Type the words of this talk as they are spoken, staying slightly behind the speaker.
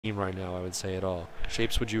team right now, I would say, at all.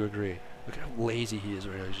 Shapes, would you agree? Look at how lazy he is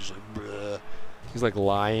right now. He's just like, bruh. He's like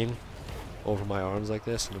lying over my arms like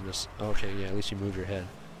this, and I'm just, okay, yeah, at least you move your head.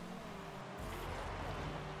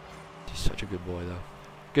 He's such a good boy, though.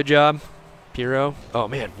 Good job, Piro. Oh,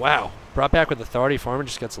 man, wow. Brought back with authority. Farmer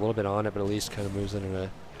just gets a little bit on it, but at least kind of moves it in a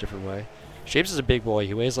different way. Shapes is a big boy.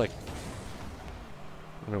 He weighs like,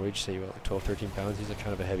 I don't know, what'd you say, like 12, 13 pounds? He's a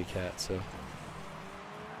kind of a heavy cat, so.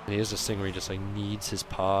 And he has this thing where he just like kneads his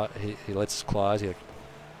paw. He lets his claws, he like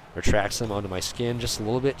retracts them onto my skin just a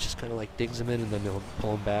little bit, just kind of like digs them in, and then he'll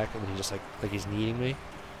pull them back, and then he just like he's kneading me.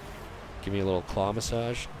 Give me a little claw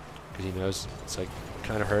massage, because he knows it's like,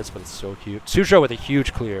 kind of hurts, but it's so cute. Sutro with a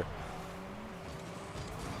huge clear.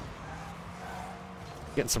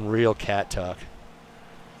 Getting some real cat talk.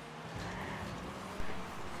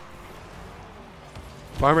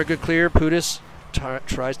 Farmer, good clear. Pudis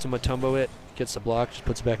tries to Matumbo it. Gets the block, just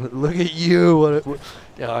puts it back. Look at you.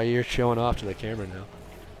 Oh, you're showing off to the camera now.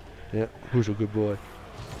 Yeah, who's a good boy?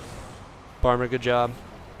 Farmer, good job.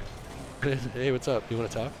 Hey, what's up? You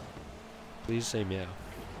want to talk? Please say meow.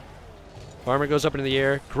 Farmer goes up into the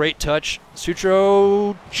air. Great touch.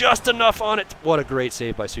 Sutro, just enough on it. What a great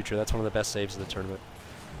save by Sutro. That's one of the best saves in the tournament.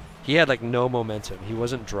 He had like no momentum. He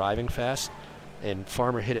wasn't driving fast, and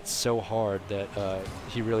Farmer hit it so hard that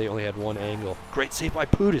he really only had one angle. Great save by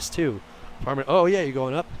Pudis too. Farmer, oh yeah, you're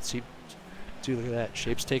going up. See, dude, look at that.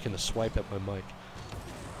 Shape's taking a swipe at my mic.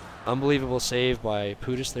 Unbelievable save by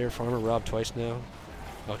Pudis there. Farmer robbed twice now.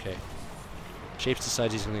 Okay. Shapes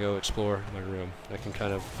decides he's going to go explore my room. I can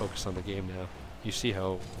kind of focus on the game now. You see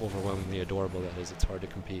how overwhelmingly adorable that is. It's hard to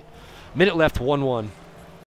compete. Minute left, 1-1.